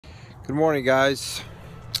Good morning, guys.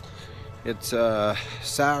 It's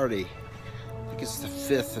Saturday. I think it's the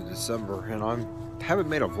 5th of December, and I haven't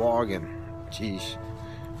made a vlog in, geez,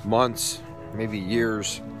 months, maybe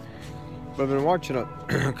years. But I've been watching a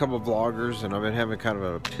couple of vloggers, and I've been having kind of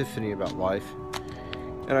an epiphany about life.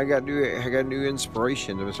 And I got new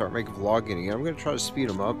inspiration to start making vlogging again. I'm gonna try to speed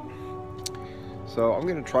them up. So I'm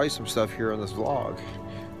gonna try some stuff here on this vlog.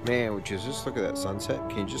 Man, would you just look at that sunset?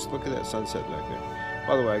 Can you just look at that sunset back there?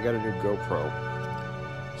 By the way, I got a new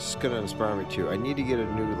GoPro. It's gonna inspire me too. I need to get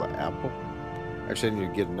a new Apple. Actually, I need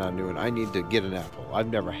to get not a new one. I need to get an Apple. I've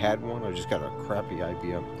never had one. I just got a crappy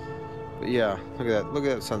IBM. But yeah, look at that. Look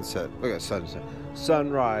at that sunset. Look at that sunset.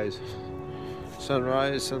 Sunrise.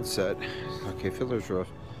 Sunrise, sunset. Okay, Fiddler's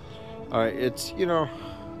Roof. Alright, it's, you know,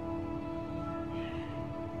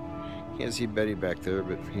 can't see Betty back there,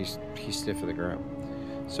 but he's sniffing the ground.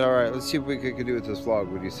 So alright, let's see what we could do with this vlog.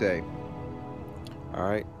 What do you say?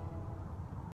 Alright.